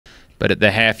but at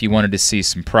the half you wanted to see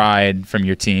some pride from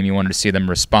your team. You wanted to see them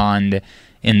respond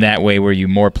in that way. Were you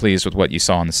more pleased with what you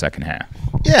saw in the second half?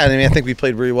 Yeah, I mean, I think we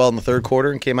played really well in the third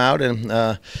quarter and came out, and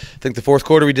I think the fourth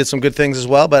quarter we did some good things as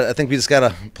well, but I think we just got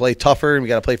to play tougher, and we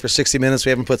got to play for 60 minutes. We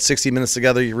haven't put 60 minutes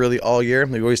together really all year.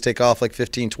 We always take off like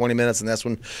 15, 20 minutes, and that's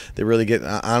when they really get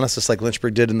on us, just like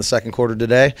Lynchburg did in the second quarter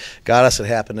today. Got us. It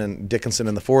happened in Dickinson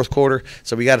in the fourth quarter,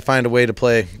 so we got to find a way to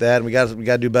play that, and we got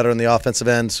to do better on the offensive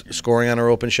end, scoring on our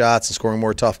open shots and scoring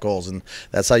more tough goals, and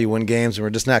that's how you win games, and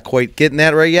we're just not quite getting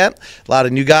that right yet. A lot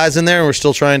of new guys in there, and we're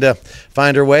still trying to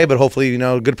find our way, but hopefully, you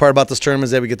know, a good part about this tournament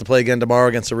is that we get to play again tomorrow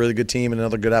against a really good team and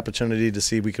another good opportunity to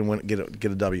see if we can get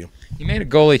a W. You made a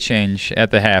goalie change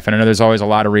at the half, and I know there's always a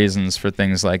lot of reasons for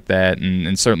things like that,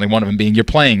 and certainly one of them being you're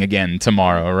playing again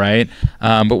tomorrow, right?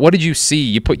 But what did you see?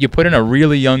 You put in a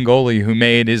really young goalie who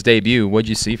made his debut. What did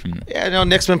you see from him? Yeah, you know,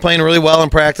 Nick's been playing really well in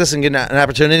practice and getting an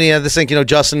opportunity. I just think, you know,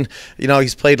 Justin, you know,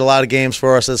 he's played a lot of games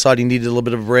for us. I thought he needed a little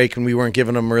bit of a break, and we weren't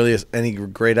giving him really any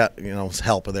great, you know,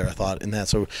 help there, I thought, in that.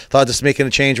 So I thought just making a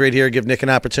change right here, give Nick an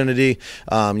opportunity.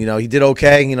 You know, he did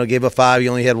okay. You know, gave up 5. He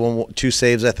only had 2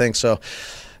 saves, I think. So,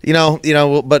 you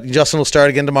know, but Justin will start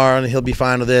again tomorrow, and he'll be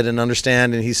fine with it and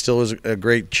understand, and he still is a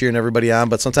great cheering everybody on.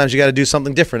 But sometimes you got to do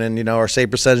something different, and, you know, our save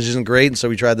percentage isn't great, and so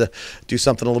we tried to do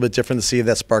something a little bit different to see if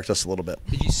that sparked us a little bit.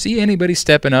 Did you see anybody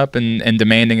stepping up and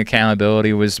demanding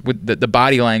accountability? Was with the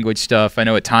body language stuff? I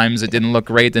know at times it didn't look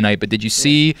great tonight, but did you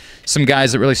see some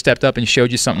guys that really stepped up and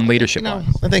showed you something leadership-wise?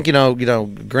 I think, you know,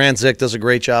 Grant Zick does a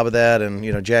great job of that, and,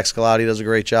 you know, Jack Scalati does a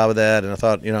great job of that, and I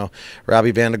thought, you know,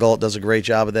 Robbie Vandergault does a great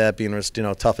job of that, being, you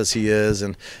know, tough as he is.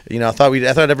 And, you know, I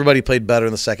thought everybody played better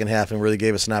in the second half and really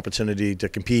gave us an opportunity to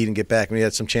compete and get back. And we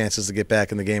had some chances to get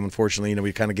back in the game. Unfortunately, you know,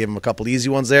 we kind of gave them a couple easy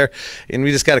ones there, and we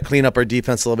just got to clean up our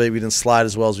defense a little bit. We didn't slide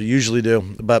as well as we usually do,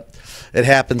 but it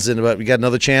happens. But we got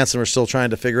another chance, and we're still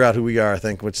trying to figure out who we are, I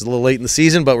think, which is a little late in the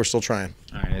season, but we're still trying.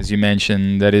 All right, as you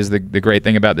mentioned, that is the great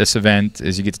thing about this event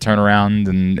is you get to turn around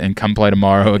and come play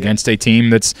tomorrow against a team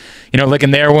that's, you know,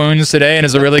 licking their wounds today and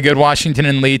is a really good Washington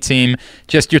and Lee team.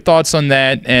 Just your thoughts on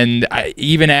that, and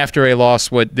even after a loss,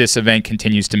 what this event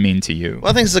continues to mean to you?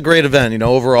 Well, I think it's a great event. You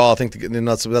know, overall, I think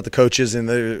it's about the coaches and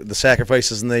the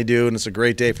sacrifices and they do, and it's a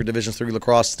great day for Division III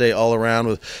lacrosse today all around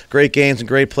with great games and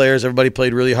great players. Everybody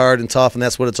played really hard and tough, and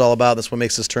that's what it's all about. That's what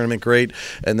makes this tournament great.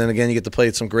 And then again, you get to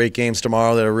play some great games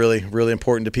tomorrow that are really, really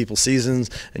important to people's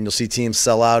seasons, and you'll see teams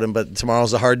sell out. But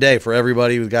tomorrow's a hard day for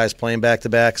everybody with guys playing back to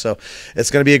back. So it's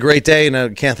going to be a great day, and I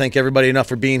can't thank everybody enough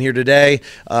for being here today.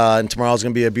 And tomorrow's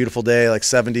going to be a beautiful day, like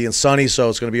 70 and sunny. So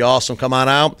it's going to be awesome. Come on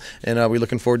out, and we're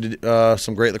looking forward to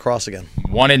some great lacrosse again.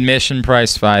 One admission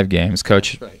price, 5 games.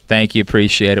 Coach, right. Thank you.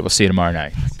 Appreciate it. We'll see you tomorrow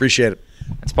night. Appreciate it.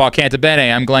 That's Paul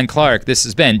Cantabene. I'm Glenn Clark. This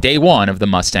has been day 1 of the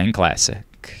Mustang Classic.